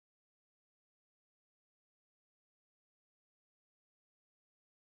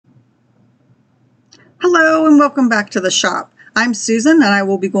Hello and welcome back to the shop. I'm Susan and I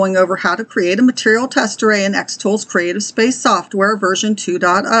will be going over how to create a material test array in xTools Creative Space software version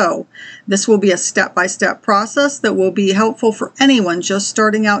 2.0. This will be a step-by-step process that will be helpful for anyone just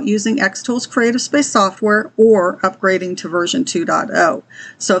starting out using xTools Creative Space software or upgrading to version 2.0.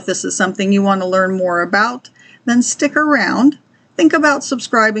 So if this is something you want to learn more about, then stick around, think about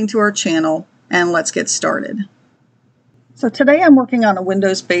subscribing to our channel, and let's get started. So today I'm working on a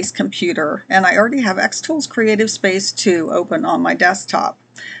Windows-based computer and I already have xTools Creative Space 2 open on my desktop.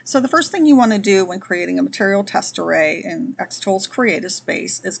 So the first thing you want to do when creating a material test array in xTools Creative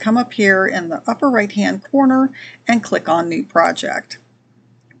Space is come up here in the upper right hand corner and click on New Project.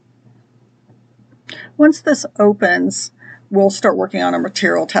 Once this opens, we'll start working on a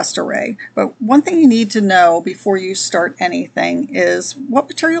material test array. But one thing you need to know before you start anything is what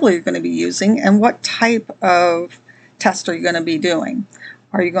material are you going to be using and what type of test are you going to be doing?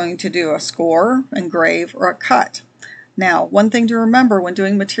 Are you going to do a score, engrave, or a cut? Now, one thing to remember when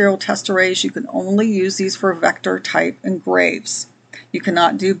doing material test arrays, you can only use these for vector type engraves. You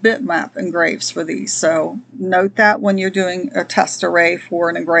cannot do bitmap engraves for these, so note that when you're doing a test array for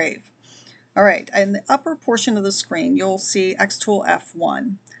an engrave. All right, in the upper portion of the screen, you'll see xTool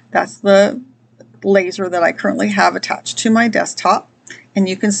F1. That's the laser that I currently have attached to my desktop, and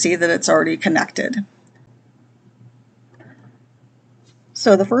you can see that it's already connected.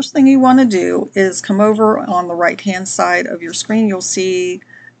 So the first thing you want to do is come over on the right hand side of your screen. You'll see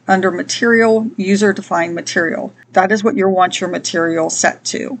under Material, User Defined Material. That is what you want your material set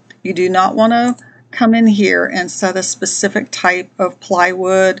to. You do not want to come in here and set a specific type of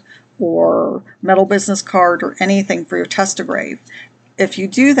plywood or metal business card or anything for your test engrave. If you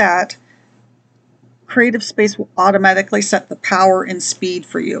do that, Creative Space will automatically set the power and speed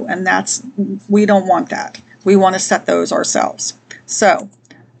for you, and we don't want that. We want to set those ourselves. So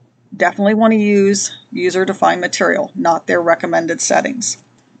definitely want to use user-defined material, not their recommended settings.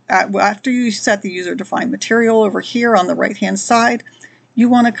 After you set the user-defined material over here on the right-hand side, you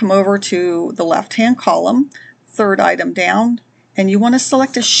want to come over to the left-hand column, third item down, and you want to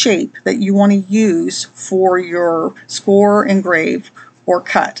select a shape that you want to use for your score, engrave, or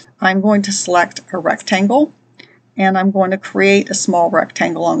cut. I'm going to select a rectangle, and I'm going to create a small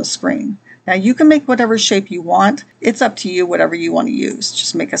rectangle on the screen. Now you can make whatever shape you want. It's up to you, whatever you want to use.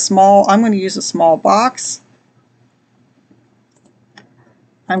 Just make I'm going to use a small box.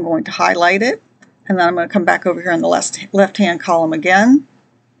 I'm going to highlight it, and then I'm going to come back over here in the left-hand column again.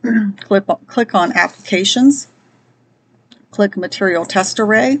 Click on Applications. Click Material Test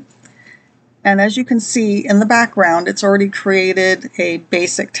Array. And as you can see in the background, it's already created a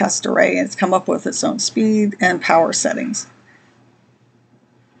basic test array, and it's come up with its own speed and power settings.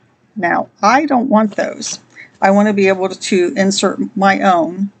 Now, I don't want those. I want to be able to insert my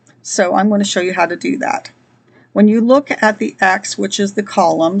own, so I'm going to show you how to do that. When you look at the X, which is the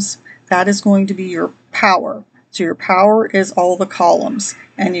columns, that is going to be your power. So your power is all the columns,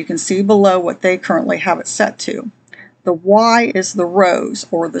 and you can see below what they currently have it set to. The Y is the rows,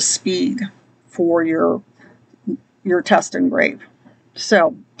 or the speed for your test engrave.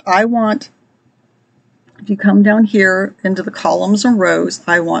 So I want, if you come down here into the columns and rows,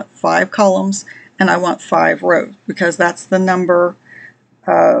 I want 5 columns and I want 5 rows because that's the number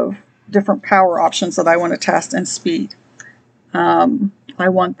of different power options that I want to test and speed. I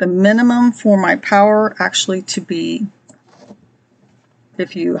want the minimum for my power actually to be,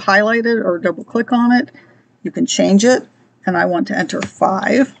 if you highlight it or double click on it, you can change it, and I want to enter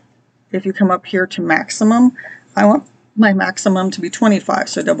 5. If you come up here to maximum, I want my maximum to be 25,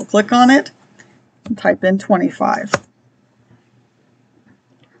 so double click on it and type in 25.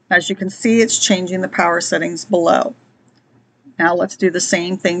 As you can see, it's changing the power settings below. Now let's do the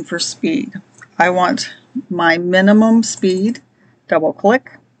same thing for speed. I want my minimum speed, double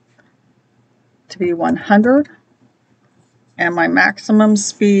click, to be 100, and my maximum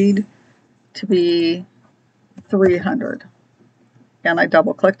speed to be 300. And I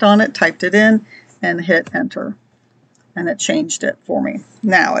double clicked on it, typed it in, and hit enter. And it changed it for me.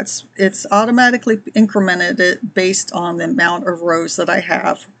 Now it's automatically incremented it based on the amount of rows that I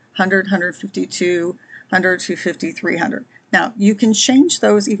have, 100, 150, 200, 250, 300. Now you can change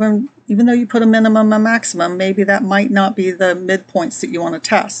those even though you put a minimum and maximum. Maybe that might not be the midpoints that you want to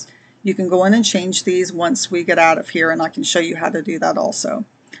test. You can go in and change these once we get out of here, and I can show you how to do that also.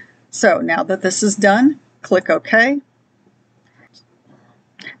 So now that this is done, click OK.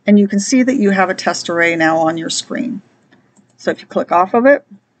 And you can see that you have a test array now on your screen. So if you click off of it,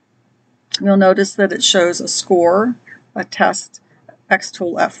 you'll notice that it shows a score, a test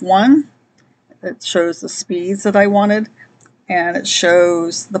xTool F1. It shows the speeds that I wanted. and it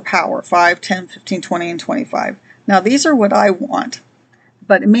shows the power, 5, 10, 15, 20, and 25. Now these are what I want,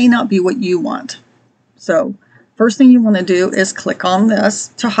 but it may not be what you want. So first thing you want to do is click on this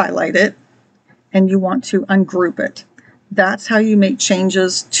to highlight it, and you want to ungroup it. That's how you make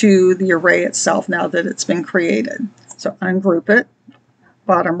changes to the array itself now that it's been created. So ungroup it,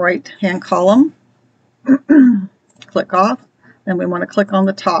 bottom right hand column, click off, and we want to click on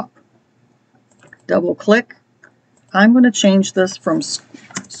the top. Double click. I'm going to change this from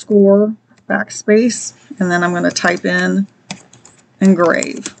score backspace, and then I'm going to type in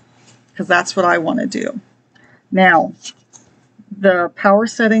engrave, because that's what I want to do. Now, the power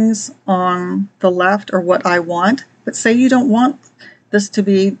settings on the left are what I want, but say you don't want this to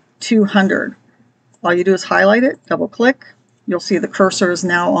be 200. All you do is highlight it, double click. You'll see the cursor is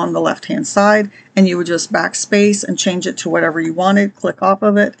now on the left hand side, and you would just backspace and change it to whatever you wanted, click off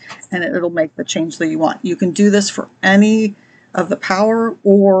of it, and it'll make the change that you want. You can do this for any of the power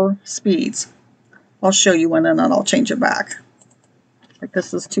or speeds. I'll show you when, and then I'll change it back. Like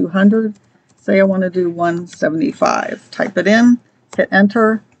this is 200. Say I want to do 175. Type it in, hit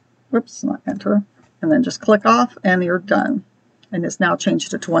enter, whoops, not enter, and then just click off and you're done. And it's now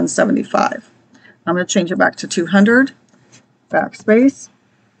changed it to 175. I'm going to change it back to 200, backspace,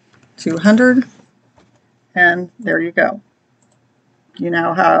 200, and there you go. You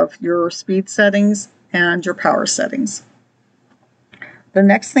now have your speed settings and your power settings. The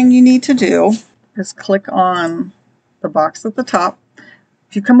next thing you need to do is click on the box at the top.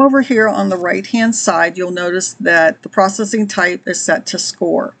 If you come over here on the right hand side, you'll notice that the processing type is set to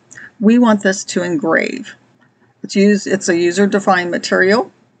score. We want this to engrave. It's a user-defined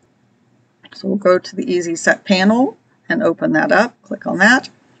material. So we'll go to the Easy Set panel and open that up. Click on that.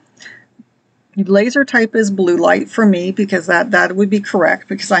 Laser type is blue light for me because that would be correct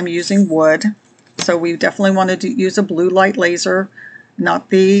because I'm using wood. So we definitely want to use a blue light laser, not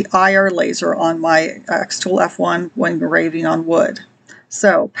the IR laser on my xTool F1 when engraving on wood.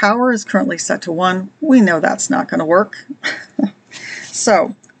 So power is currently set to 1. We know that's not going to work.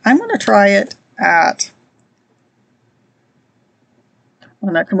 So I'm going to try it at,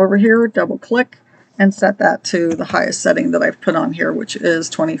 when I come over here, double click and set that to the highest setting that I've put on here, which is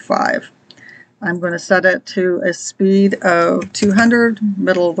 25. I'm going to set it to a speed of 200,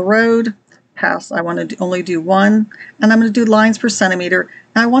 middle of the road. Pass, I want to only do 1, and I'm going to do lines per centimeter.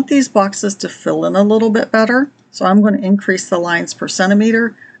 Now I want these boxes to fill in a little bit better. So I'm going to increase the lines per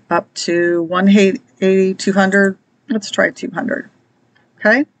centimeter up to 180, 200. Let's try 200.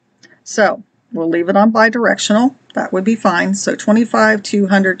 Okay, so we'll leave it on bidirectional. That would be fine. So 25,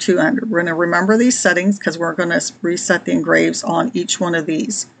 200, 200. We're going to remember these settings because we're going to reset the engraves on each one of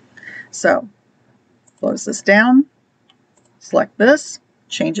these. So close this down, select this,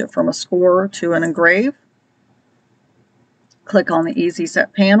 change it from a score to an engrave. Click on the Easy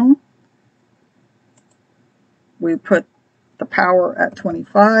Set panel. We put the power at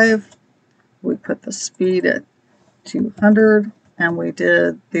 25, we put the speed at 200, and we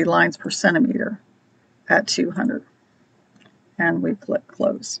did the lines per centimeter at 200. And we click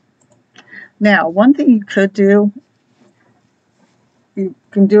close. Now, one thing you could do, you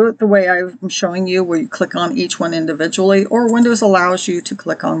can do it the way I'm showing you, where you click on each one individually, or Windows allows you to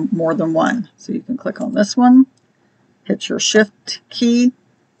click on more than one. So you can click on this one, hit your Shift key,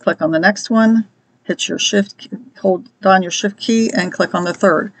 click on the next one, hit your Shift key, hold down your Shift key and click on the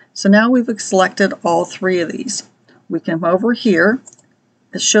third. So now we've selected all 3 of these. We come over here.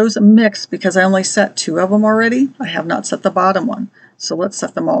 It shows a mix because I only set 2 of them already. I have not set the bottom one. So let's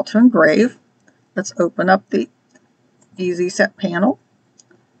set them all to engrave. Let's open up the Easy Set panel.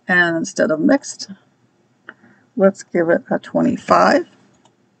 And instead of mixed, let's give it a 25,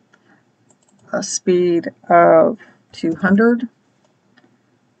 a speed of 200,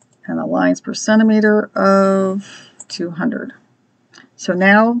 and a lines per centimeter of 200. So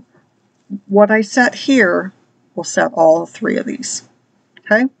now what I set here will set all 3 of these.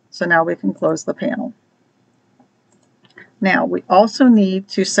 Okay, so now we can close the panel. Now we also need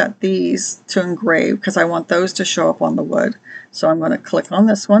to set these to engrave because I want those to show up on the wood. So I'm going to click on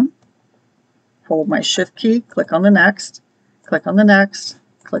this one, hold my Shift key, click on the next, click on the next,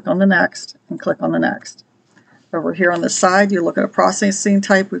 click on the next, and click on the next. Over here on the side, you look at a processing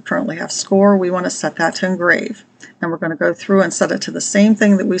type. We currently have score. We want to set that to engrave. And we're going to go through and set it to the same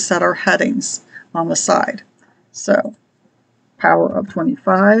thing that we set our headings on the side. So power of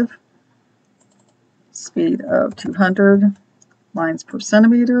 25, speed of 200, lines per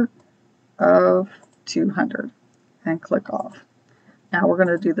centimeter of 200, and click off. Now we're going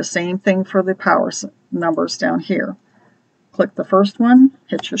to do the same thing for the power numbers down here. Click the first one,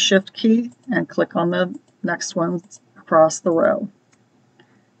 hit your Shift key, and click on the next one across the row.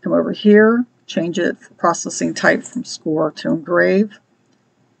 Come over here, change it for processing type from score to engrave.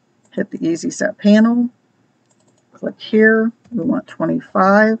 Hit the Easy Set panel. Click here. We want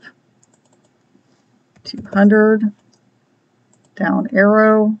 25, 200, down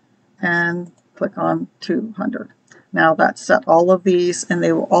arrow, and click on 200. Now that's set all of these, and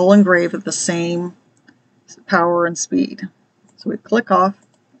they will all engrave at the same power and speed. So we click off,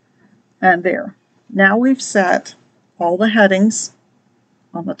 and there. Now we've set all the headings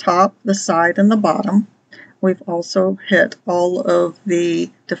on the top, the side, and the bottom. We've also hit all of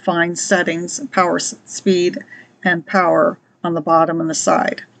the defined settings, power, speed, and power on the bottom and the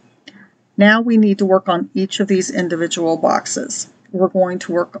side. Now we need to work on each of these individual boxes. We're going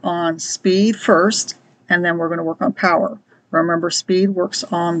to work on speed first, and then we're going to work on power. Remember, speed works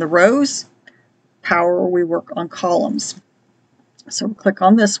on the rows, power we work on columns. So we'll click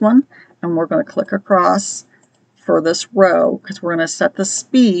on this one, and we're going to click across for this row because we're going to set the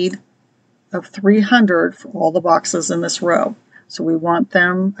speed of 300 for all the boxes in this row. So we want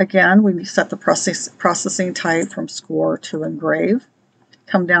them, again, we set the processing type from score to engrave.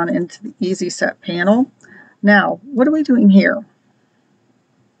 Come down into the Easy Set panel. Now, what are we doing here?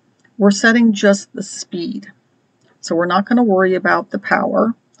 We're setting just the speed. So we're not going to worry about the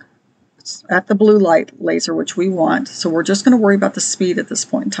power. It's at the blue light laser, which we want. So we're just going to worry about the speed at this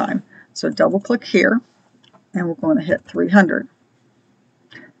point in time. So double click here, and we're going to hit 300.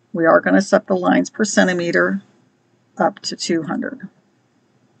 We are going to set the lines per centimeter up to 200.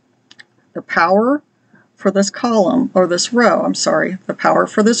 The power for this column, or this row, I'm sorry, the power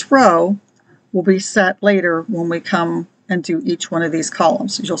for this row will be set later when we come and do each one of these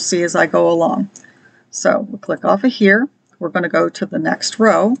columns. You'll see as I go along. So we'll click off of here. We're going to go to the next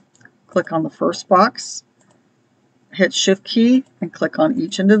row. Click on the first box, hit Shift key, and click on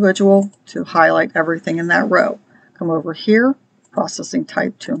each individual to highlight everything in that row. Come over here, processing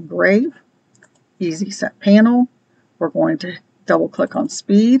type to engrave, Easy Set panel. We're going to double click on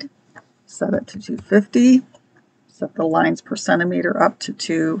speed, set it to 250, set the lines per centimeter up to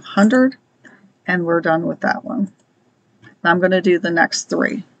 200, and we're done with that one. Now I'm going to do the next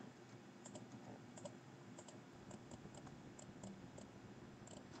three.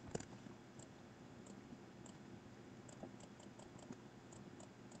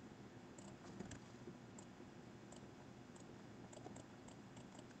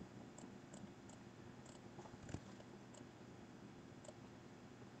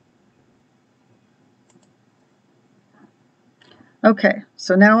 Okay,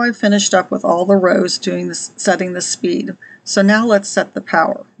 so now I've finished up with all the rows doing this, setting the speed. So now let's set the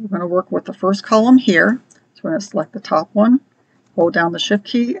power. We're going to work with the first column here. So we're going to select the top one, hold down the Shift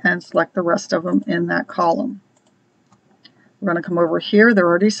key, and select the rest of them in that column. We're going to come over here. They're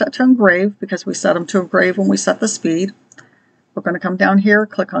already set to engrave because we set them to engrave when we set the speed. We're going to come down here,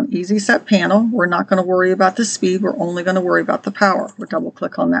 click on Easy Set panel. We're not going to worry about the speed. We're only going to worry about the power. We'll double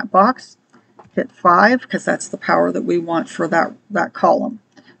click on that box. Hit 5 because that's the power that we want for that column.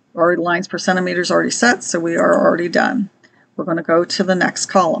 Our lines per centimeter is already set, so we are already done. We're going to go to the next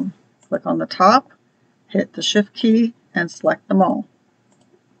column. Click on the top, hit the Shift key, and select them all.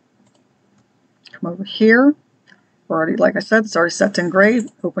 Come over here. We're already, like I said, it's already set to engrave.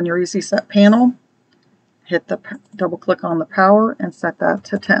 Open your Easy Set panel, hit the double click on the power, and set that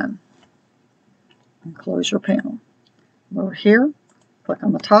to 10. And close your panel. Come over here. Click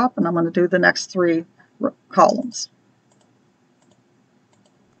on the top, and I'm going to do the next three columns.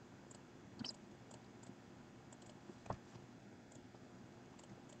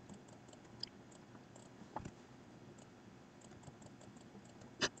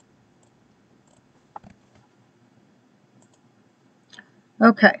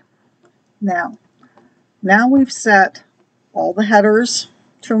 Okay, now we've set all the headers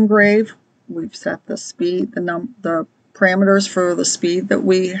to engrave. We've set the speed, the parameters for the speed that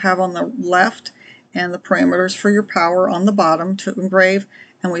we have on the left, and the parameters for your power on the bottom to engrave,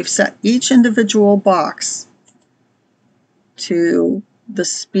 and we've set each individual box to the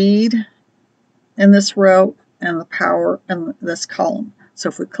speed in this row and the power in this column. So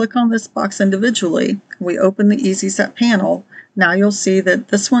if we click on this box individually, we open the Easy Set panel, now you'll see that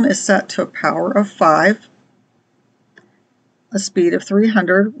this one is set to a power of 5, a speed of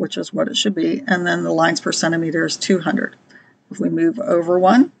 300, which is what it should be, and then the lines per centimeter is 200. If we move over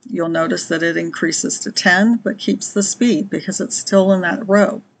one, you'll notice that it increases to 10, but keeps the speed because it's still in that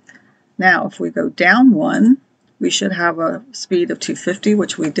row. Now, if we go down one, we should have a speed of 250,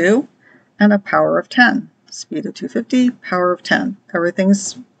 which we do, and a power of 10. Speed of 250, power of 10.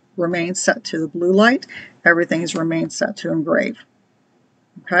 Everything's remained set to the blue light. Everything's remained set to engrave.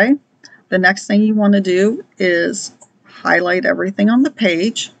 Okay? The next thing you want to do is highlight everything on the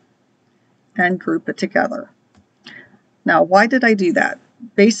page, and group it together. Now, why did I do that?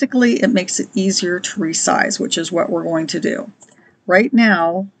 Basically, it makes it easier to resize, which is what we're going to do. Right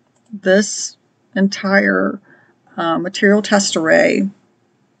now, this entire material test array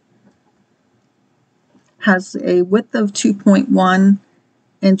has a width of 2.1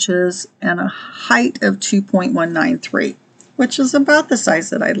 inches and a height of 2.193, which is about the size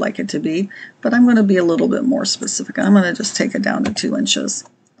that I'd like it to be, but I'm going to be a little bit more specific. I'm going to just take it down to 2 inches.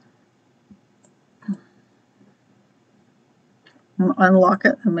 And unlock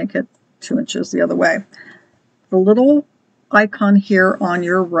it and make it 2 inches the other way. The little icon here on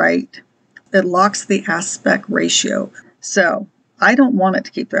your right, it locks the aspect ratio. So I don't want it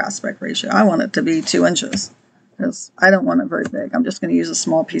to keep the aspect ratio. I want it to be 2 inches because I don't want it very big. I'm just going to use a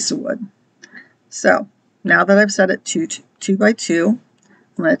small piece of wood. So now that I've set it to 2 by 2,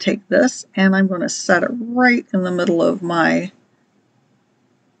 I'm going to take this and I'm going to set it right in the middle of my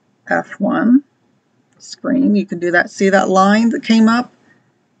F1 screen. You can do that. See that line that came up?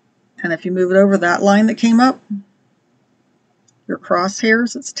 And if you move it over that line that came up, your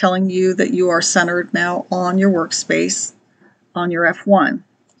crosshairs, it's telling you that you are centered now on your workspace on your F1.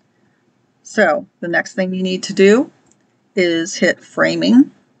 So the next thing you need to do is hit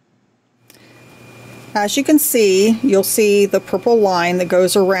framing. As you can see, you'll see the purple line that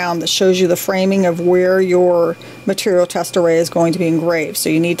goes around that shows you the framing of where your material test array is going to be engraved. So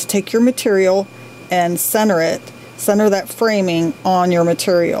you need to take your material and center that framing on your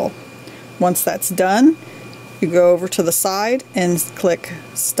material. Once that's done, you go over to the side and click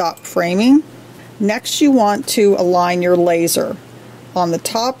Stop Framing. Next, you want to align your laser. On the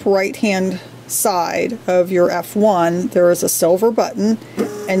top right-hand side of your F1, there is a silver button,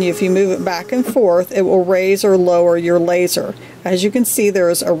 and if you move it back and forth, it will raise or lower your laser. As you can see, there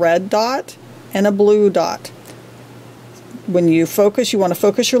is a red dot and a blue dot. When you focus, you want to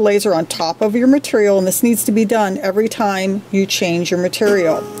focus your laser on top of your material, and this needs to be done every time you change your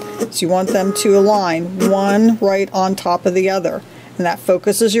material. So you want them to align one right on top of the other, and that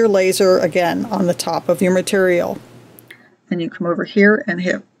focuses your laser again on the top of your material. And you come over here and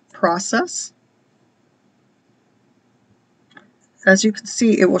hit Process. As you can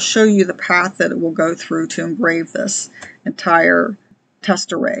see, it will show you the path that it will go through to engrave this entire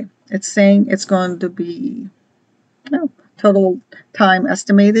test array. It's saying it's going to be total time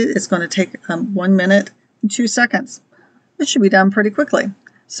estimated. It's going to take 1 minute and 2 seconds. It should be done pretty quickly.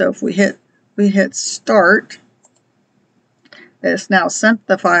 So if we hit Start, it's now sent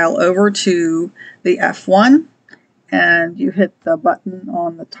the file over to the F1, and you hit the button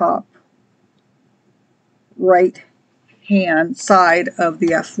on the top right hand side of the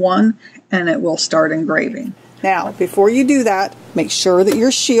F1 and it will start engraving. Now, before you do that, make sure that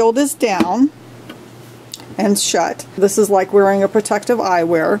your shield is down and shut. This is like wearing a protective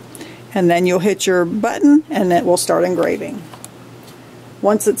eyewear, and then you'll hit your button and it will start engraving.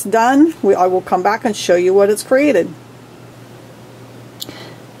 Once it's done, I will come back and show you what it's created.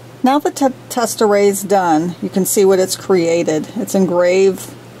 Now the test array is done, you can see what it's created. It's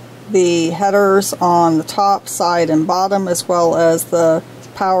engraved the headers on the top, side, and bottom, as well as the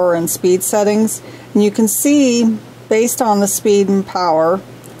power and speed settings. And you can see, based on the speed and power,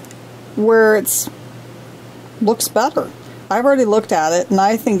 where it looks better. I've already looked at it, and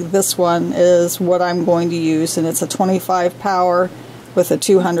I think this one is what I'm going to use, and it's a 25 power with a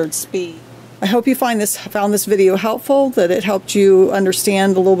 200 speed. I hope you found this video helpful, that it helped you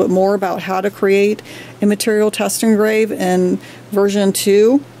understand a little bit more about how to create a Material Test Engrave in version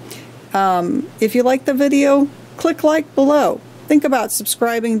 2. If you like the video, click like below. Think about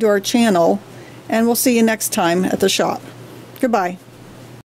subscribing to our channel, and we'll see you next time at the shop. Goodbye.